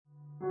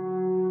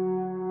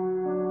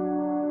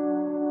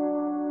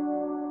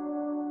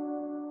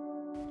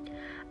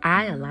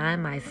I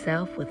align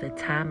myself with a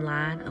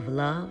timeline of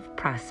love,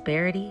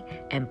 prosperity,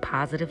 and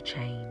positive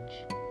change.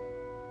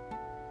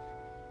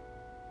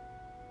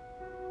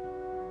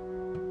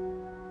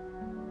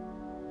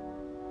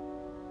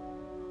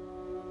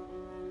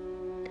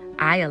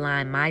 I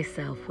align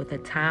myself with a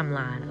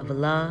timeline of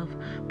love,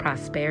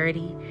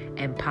 prosperity,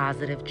 and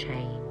positive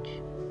change.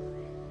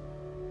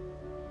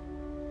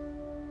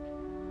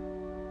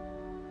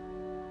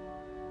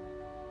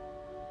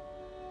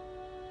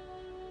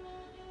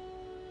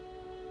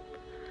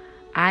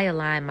 I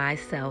align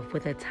myself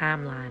with a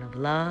timeline of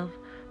love,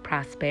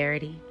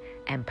 prosperity,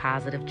 and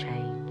positive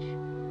change.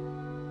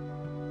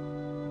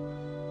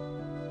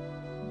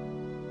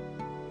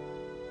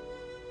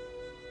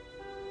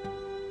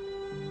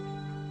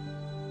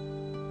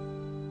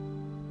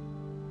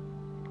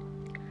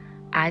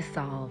 I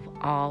solve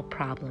all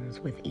problems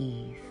with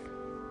ease.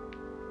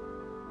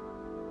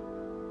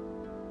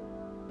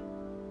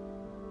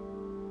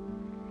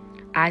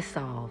 I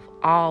solve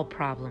all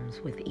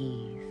problems with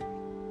ease.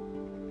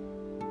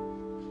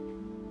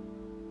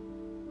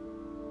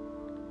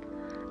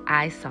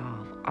 I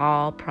solve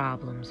all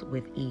problems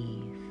with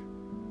ease.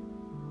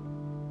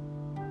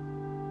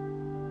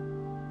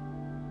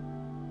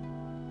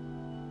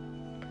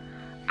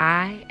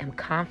 I am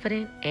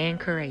confident and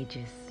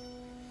courageous.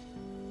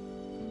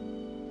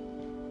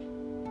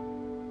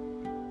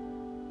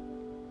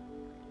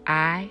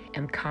 I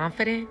am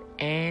confident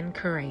and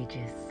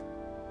courageous.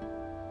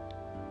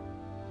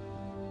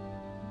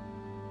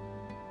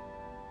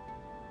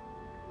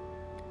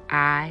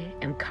 I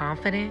am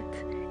confident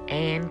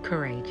and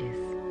courageous.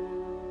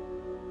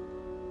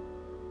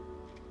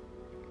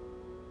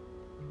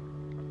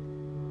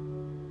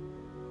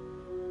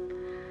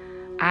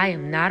 I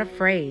am not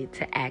afraid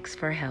to ask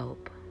for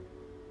help.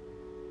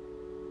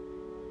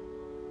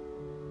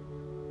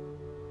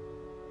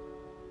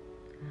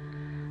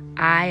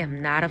 I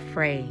am not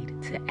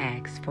afraid to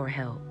ask for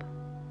help.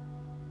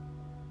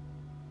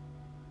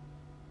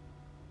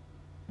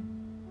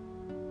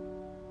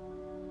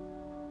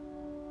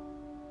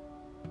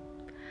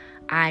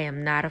 I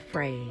am not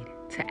afraid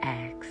to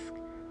ask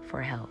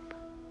for help.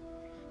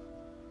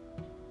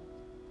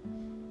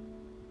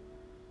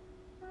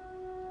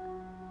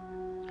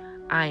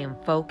 I am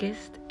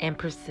focused and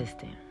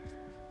persistent.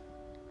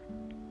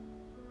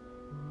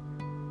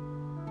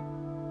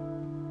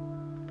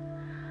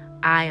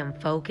 I am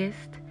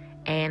focused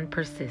and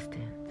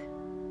persistent.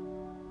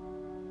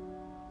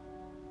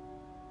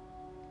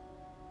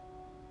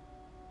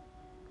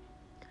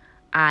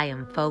 I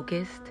am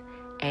focused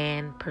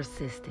and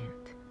persistent.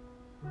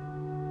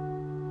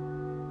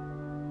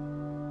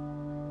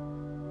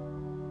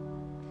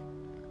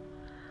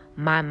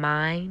 My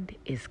mind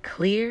is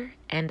clear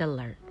and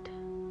alert.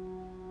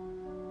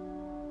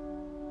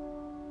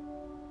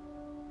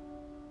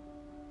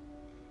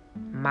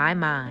 My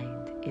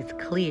mind is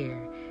clear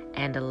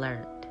and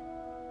alert.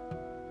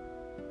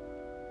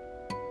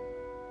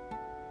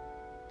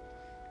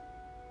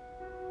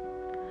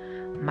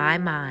 My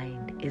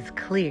mind is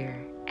clear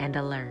and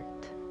alert.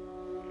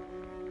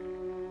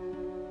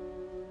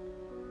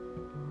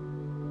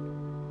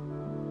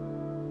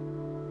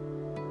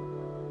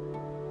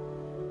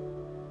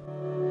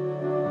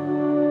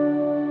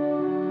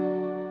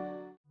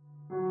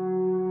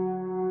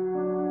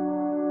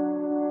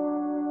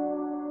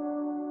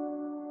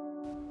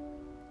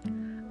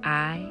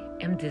 I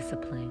am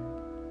disciplined.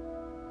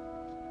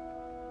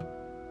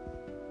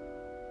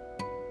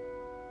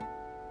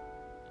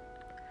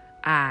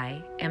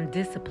 I am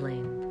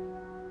disciplined.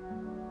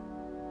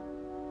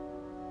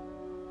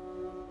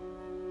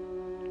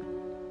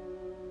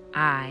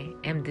 I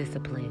am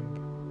disciplined.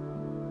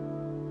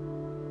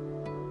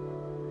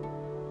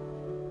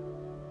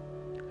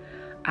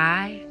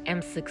 I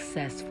am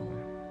successful.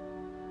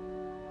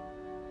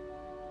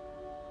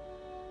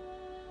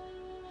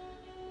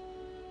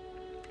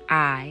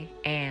 I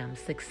am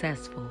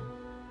successful.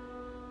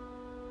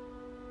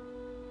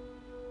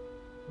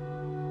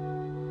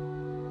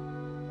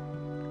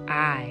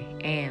 I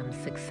am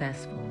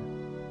successful.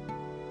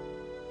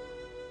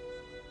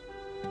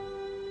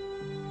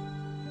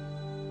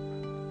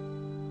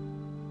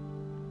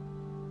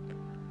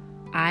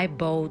 I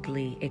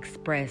boldly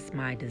express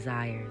my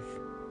desires.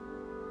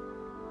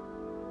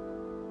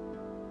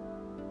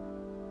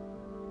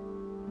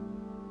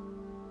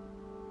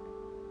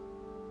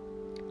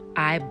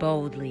 I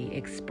boldly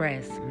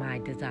express my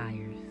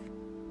desires.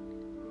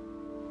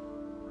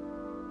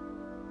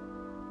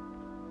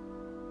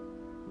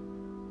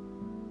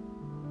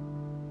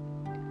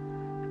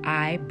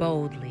 I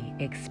boldly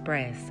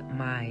express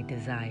my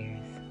desires.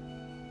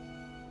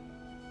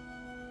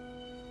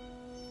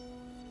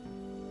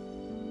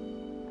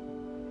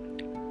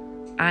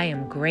 I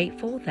am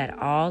grateful that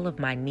all of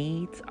my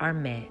needs are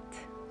met.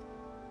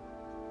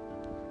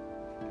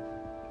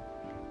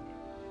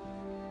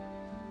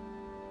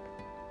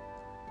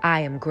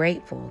 I am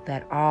grateful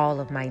that all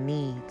of my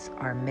needs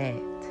are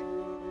met.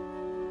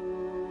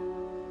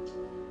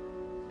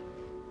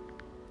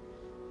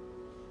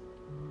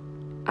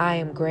 I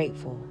am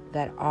grateful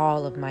that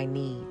all of my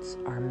needs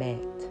are met.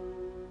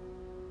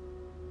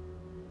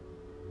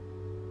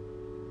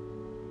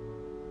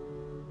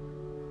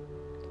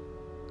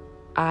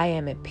 I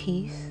am at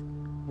peace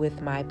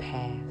with my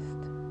past.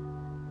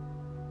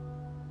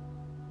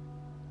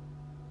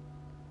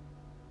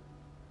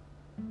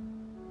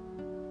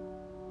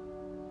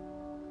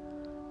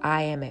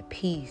 I am at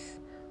peace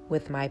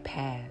with my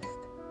past.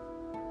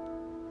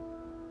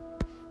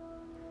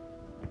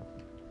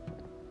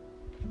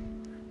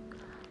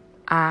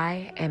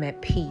 I am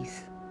at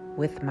peace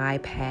with my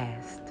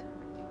past.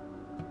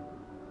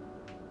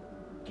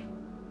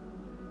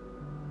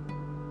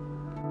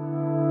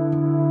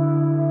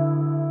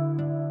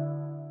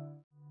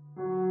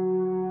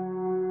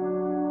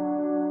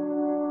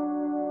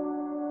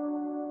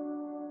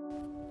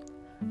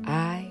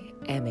 I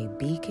am a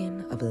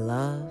beacon of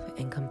love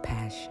and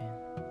compassion.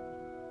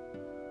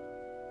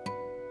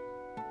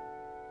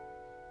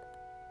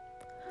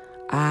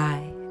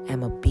 I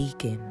am a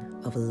beacon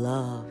of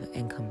love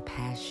and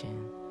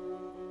compassion.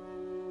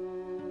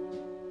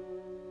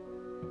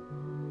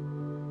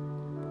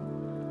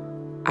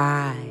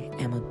 I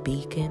am a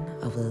beacon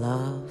of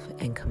love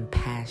and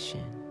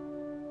compassion.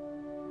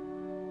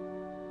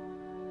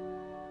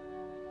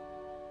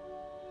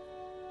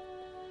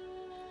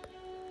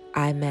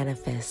 I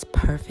manifest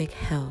perfect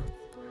health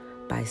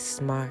by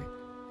smart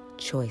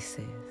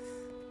choices.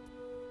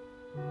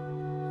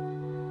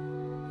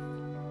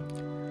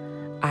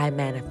 I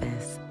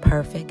manifest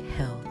perfect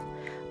health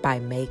by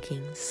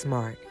making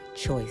smart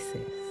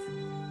choices.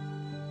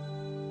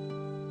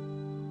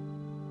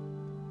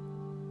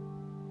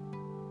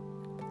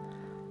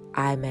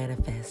 I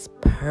manifest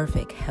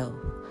perfect health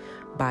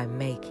by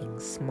making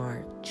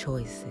smart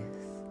choices.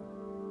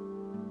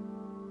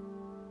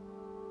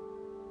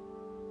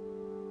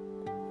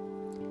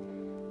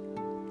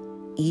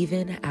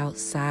 Even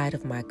outside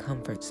of my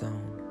comfort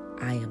zone,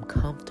 I am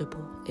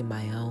comfortable in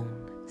my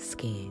own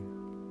skin.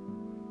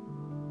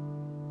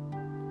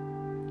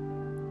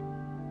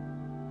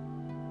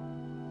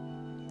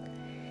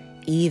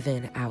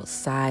 Even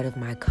outside of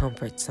my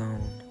comfort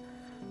zone,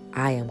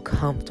 I am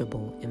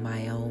comfortable in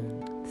my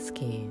own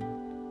skin.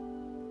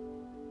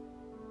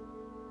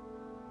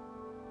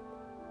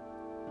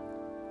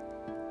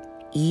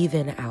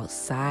 Even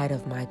outside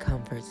of my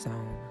comfort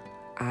zone,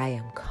 I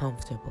am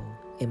comfortable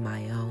in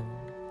my own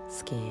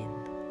skin.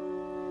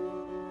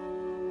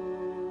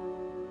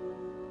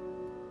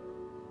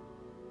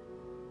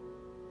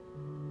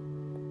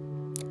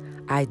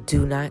 I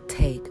do not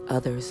take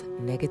others'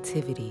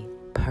 negativity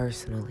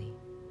personally.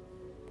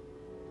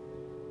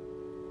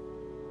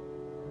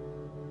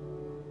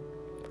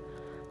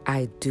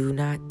 I do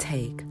not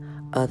take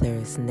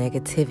others'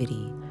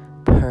 negativity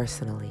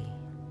personally.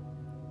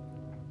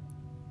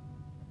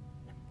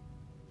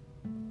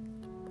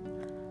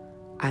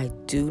 I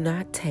do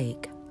not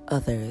take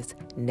others'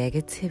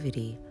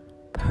 negativity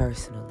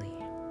personally.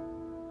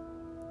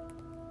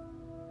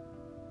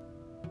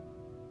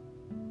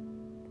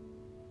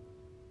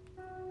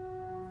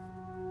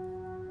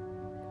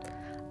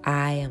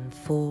 I am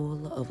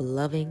full of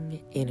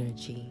loving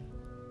energy.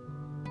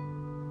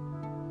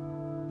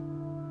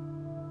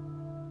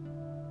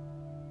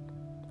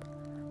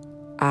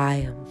 I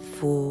am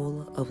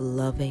full of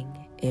loving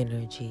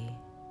energy.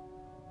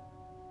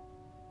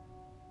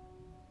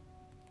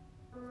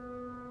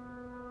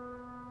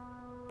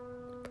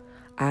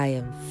 I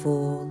am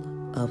full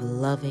of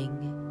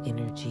loving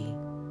energy.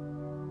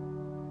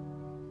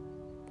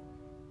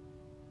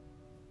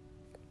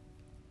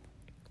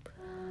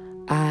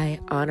 I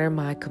honor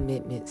my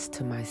commitments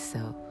to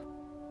myself.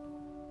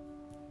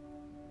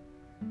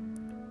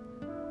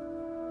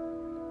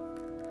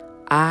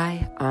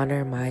 I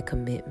honor my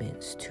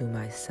commitments to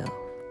myself.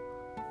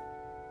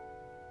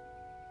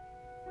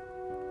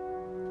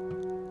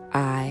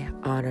 I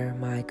honor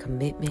my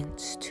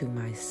commitments to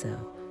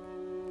myself.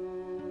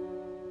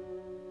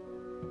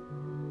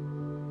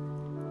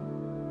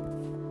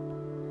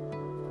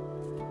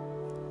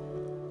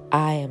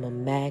 I am a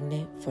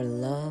magnet for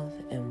love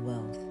and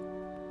wealth.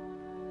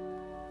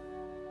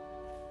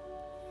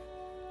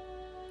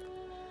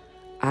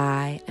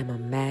 I am a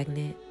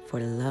magnet for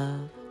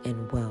love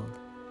and wealth.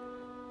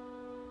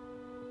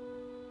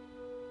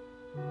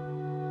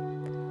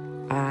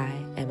 I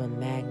am a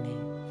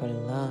magnet for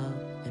love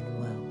and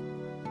wealth.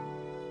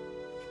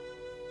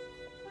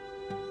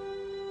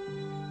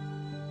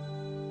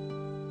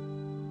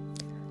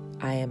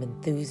 I am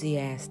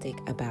enthusiastic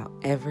about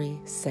every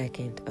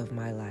second of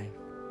my life.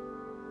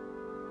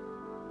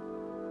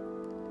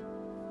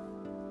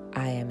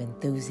 I am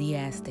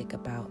enthusiastic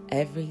about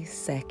every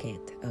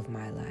second of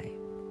my life.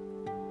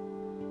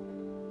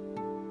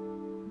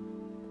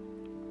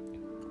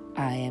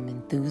 I am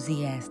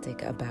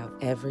enthusiastic about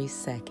every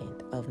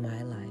second of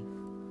my life.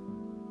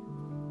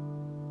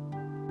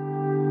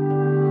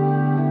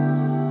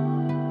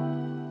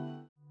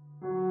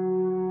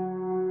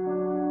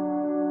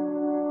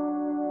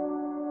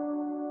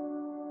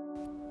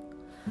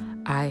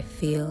 I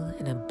feel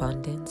an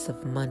abundance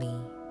of money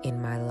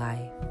in my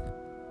life.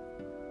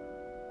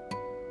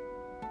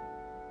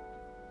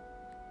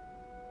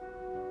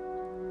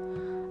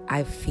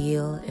 I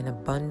feel an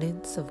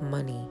abundance of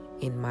money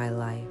in my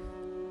life.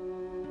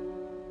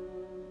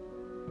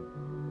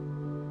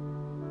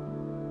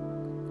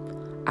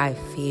 I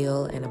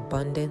feel an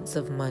abundance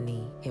of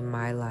money in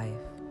my life.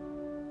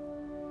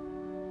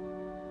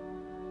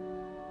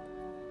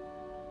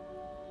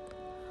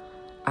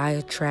 I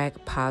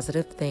attract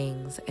positive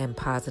things and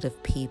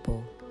positive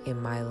people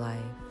in my life.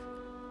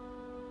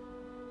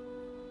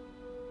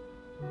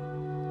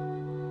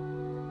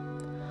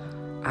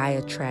 I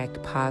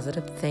attract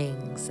positive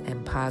things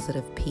and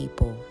positive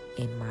people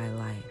in my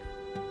life.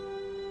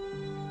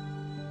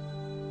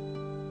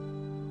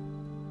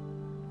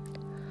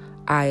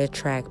 I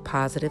attract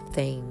positive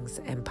things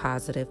and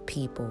positive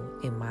people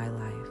in my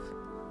life.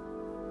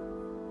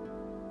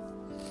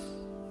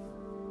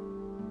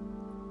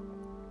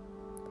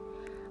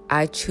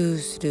 I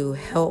choose to do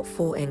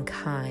helpful and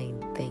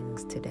kind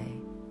things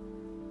today.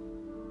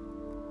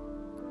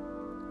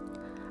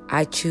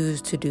 I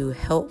choose to do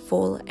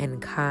helpful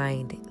and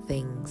kind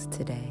things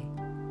today.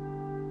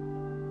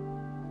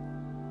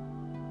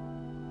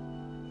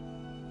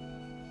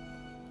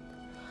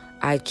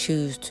 I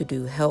choose to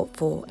do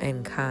helpful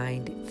and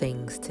kind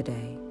things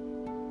today.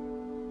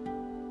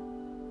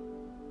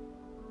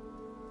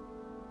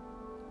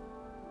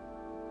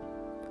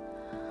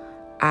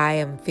 I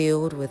am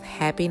filled with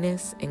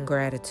happiness and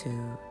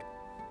gratitude.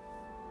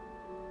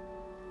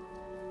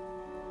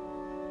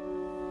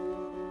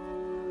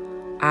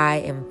 I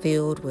am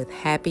filled with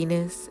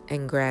happiness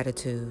and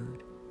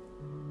gratitude.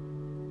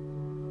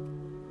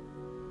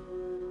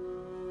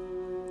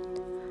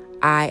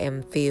 I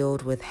am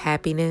filled with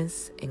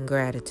happiness and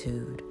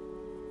gratitude.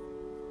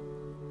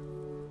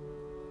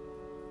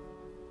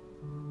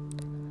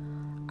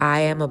 I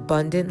am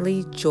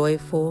abundantly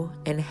joyful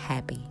and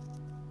happy.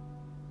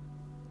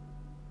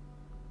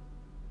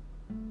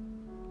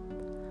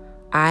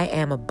 I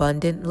am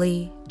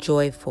abundantly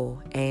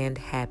joyful and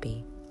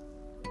happy.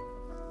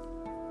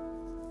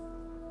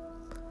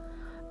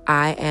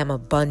 I am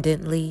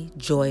abundantly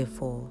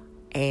joyful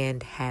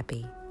and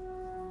happy.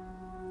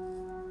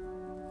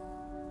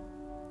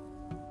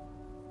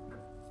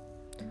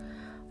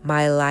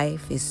 My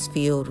life is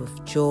filled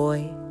with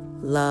joy,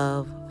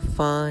 love,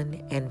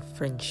 fun, and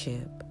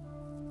friendship.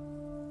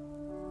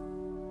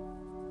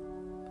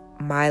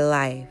 My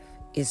life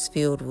is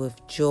filled with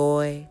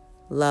joy,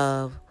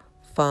 love,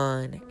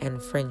 fun,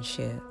 and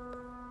friendship.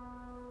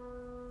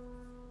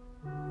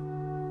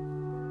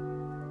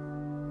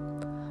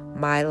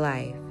 My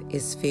life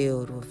is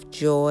filled with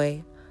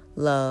joy,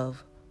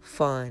 love,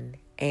 fun,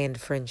 and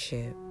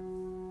friendship.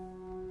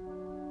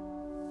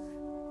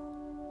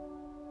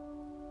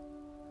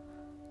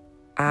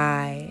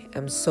 I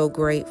am so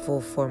grateful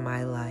for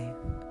my life.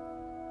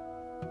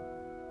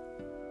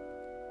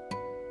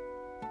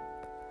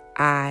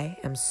 I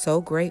am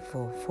so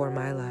grateful for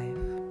my life.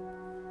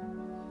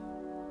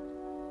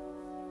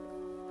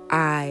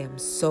 I am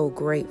so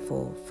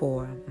grateful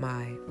for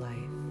my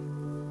life.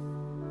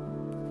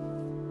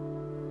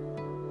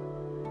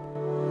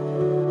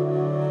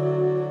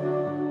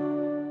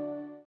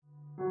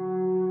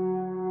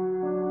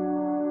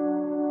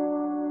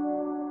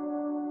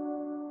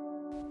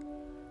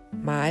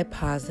 My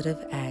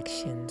positive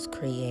actions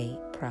create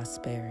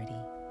prosperity.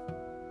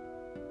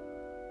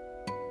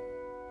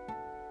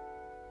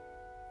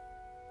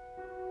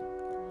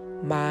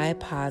 My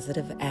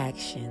positive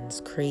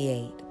actions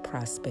create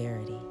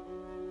prosperity.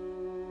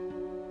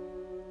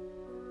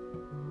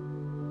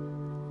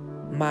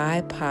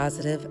 My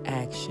positive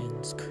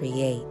actions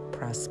create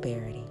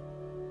prosperity.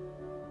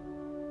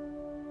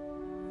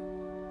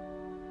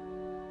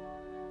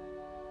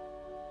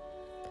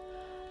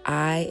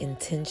 I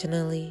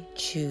intentionally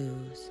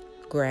choose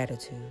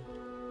gratitude.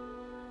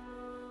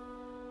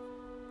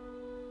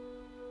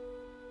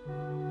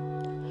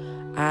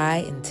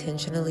 I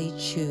intentionally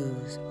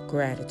choose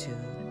gratitude.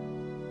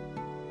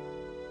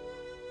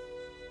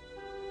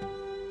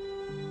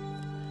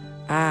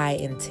 I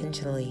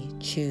intentionally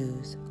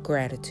choose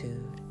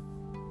gratitude.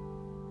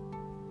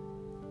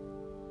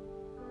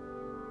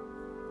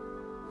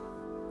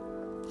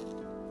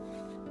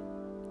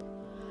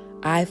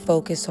 I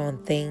focus on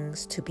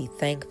things to be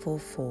thankful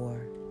for.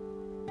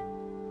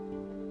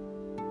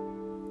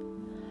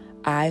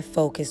 I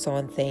focus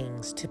on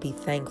things to be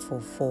thankful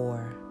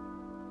for.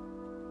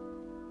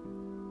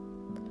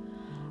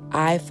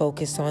 I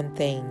focus on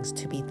things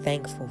to be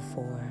thankful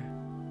for.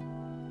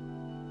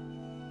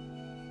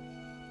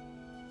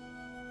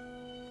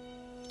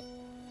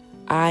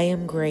 I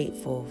am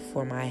grateful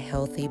for my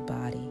healthy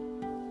body.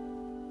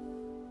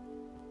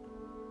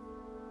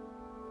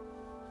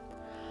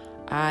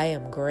 I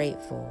am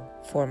grateful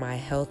for my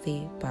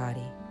healthy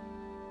body.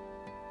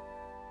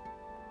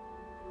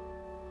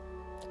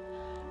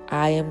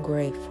 I am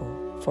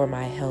grateful for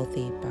my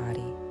healthy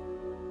body.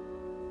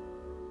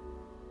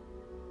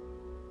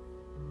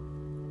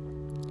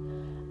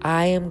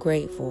 I am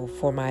grateful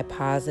for my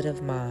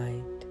positive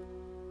mind.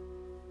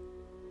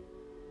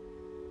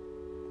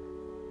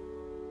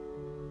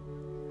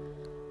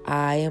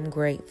 I am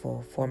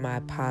grateful for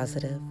my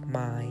positive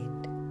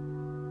mind.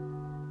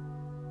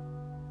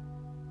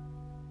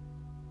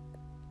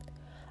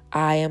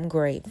 I am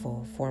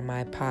grateful for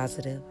my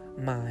positive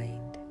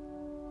mind.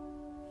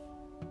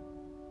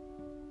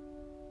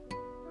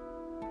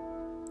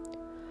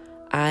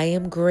 I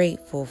am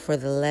grateful for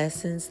the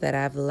lessons that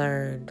I've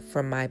learned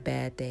from my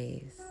bad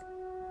days.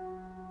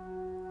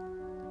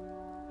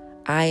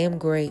 I am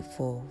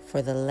grateful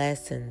for the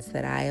lessons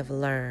that I have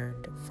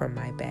learned from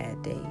my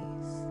bad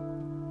days.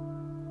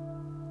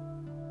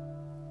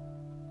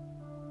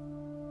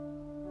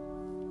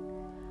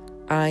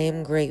 I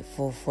am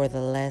grateful for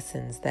the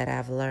lessons that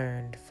I've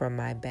learned from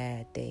my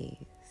bad days.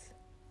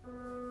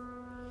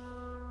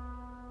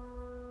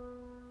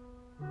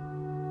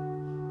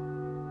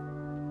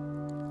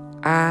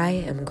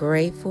 I am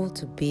grateful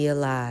to be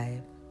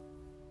alive.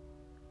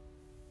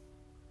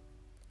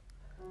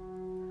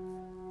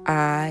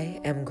 I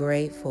am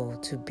grateful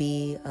to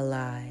be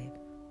alive.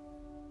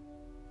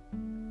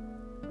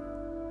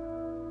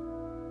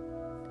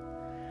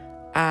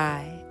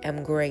 I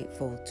am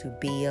grateful to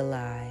be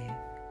alive.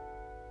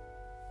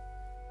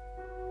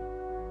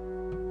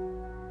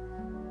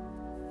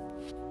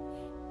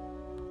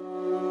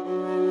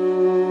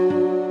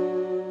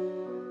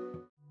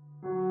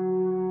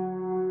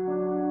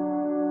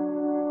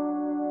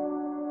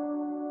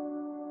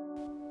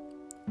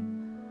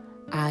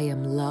 I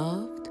am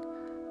loved.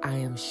 I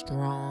am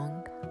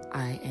strong.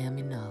 I am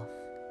enough.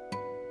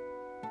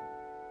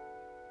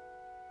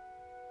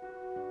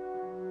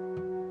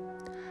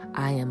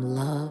 I am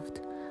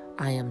loved.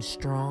 I am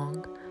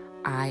strong.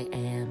 I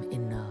am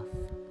enough.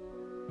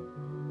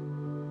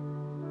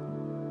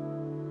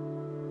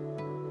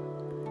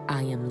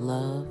 I am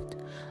loved.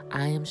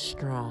 I am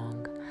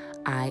strong.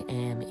 I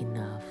am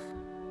enough.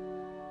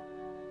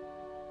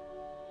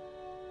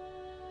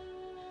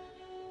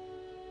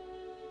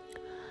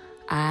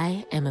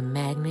 I am a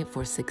magnet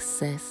for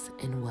success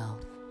and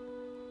wealth.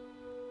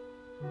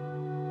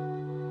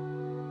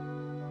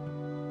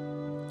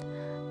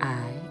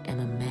 I am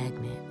a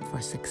magnet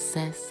for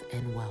success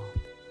and wealth.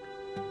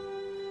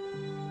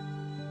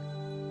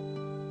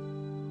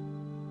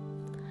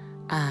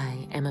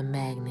 I am a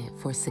magnet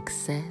for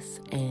success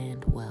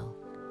and wealth.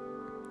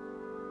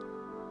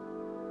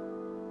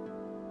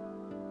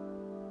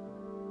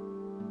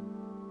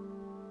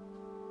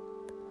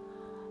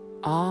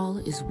 All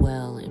is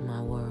well in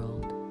my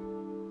world.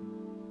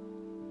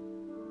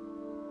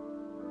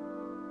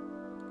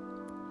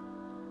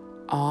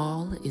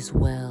 All is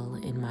well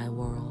in my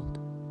world.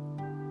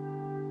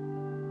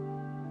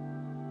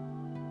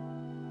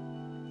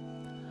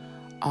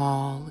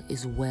 All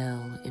is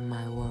well in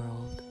my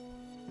world.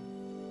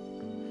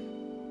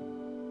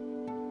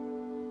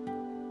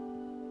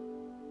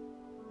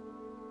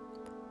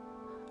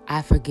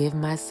 I forgive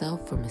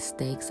myself for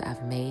mistakes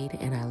I've made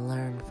and I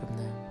learn from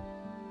them.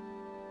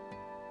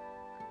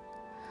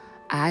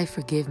 I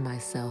forgive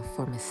myself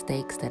for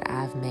mistakes that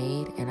I've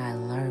made and I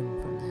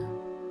learn from them.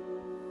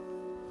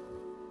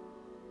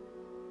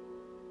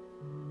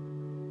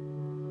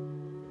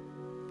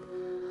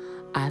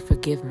 I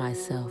forgive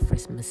myself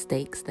for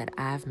mistakes that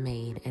I've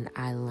made and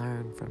I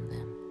learn from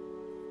them.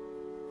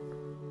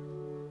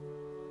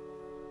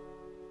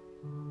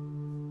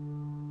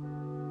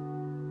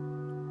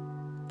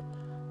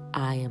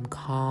 I am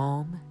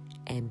calm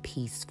and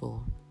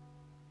peaceful.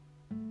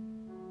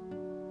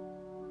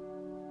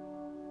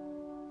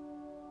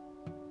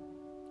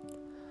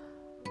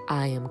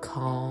 I am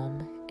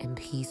calm and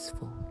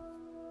peaceful.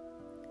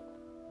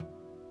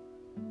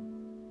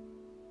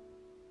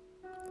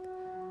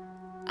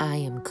 I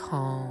am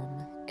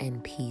calm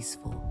and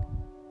peaceful.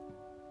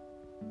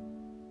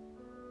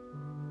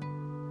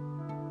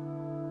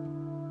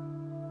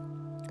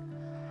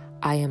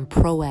 I am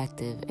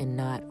proactive and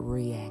not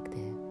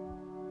reactive.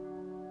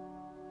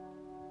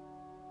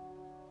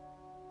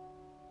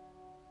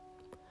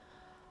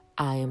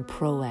 I am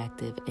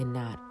proactive and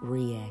not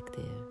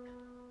reactive.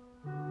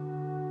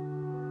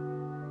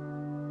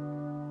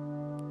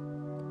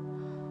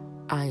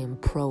 I am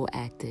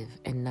proactive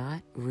and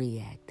not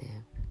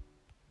reactive.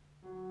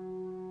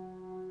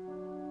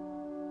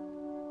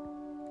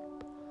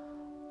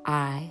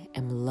 I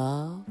am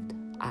loved.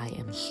 I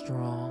am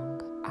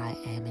strong. I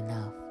am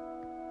enough.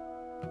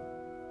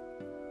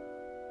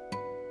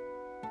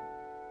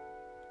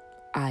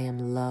 I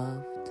am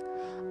loved.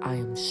 I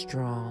am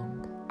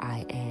strong.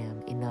 I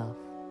am enough.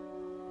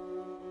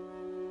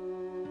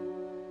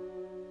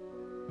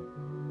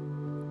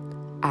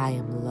 I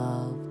am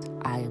loved.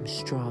 I am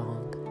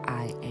strong.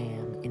 I am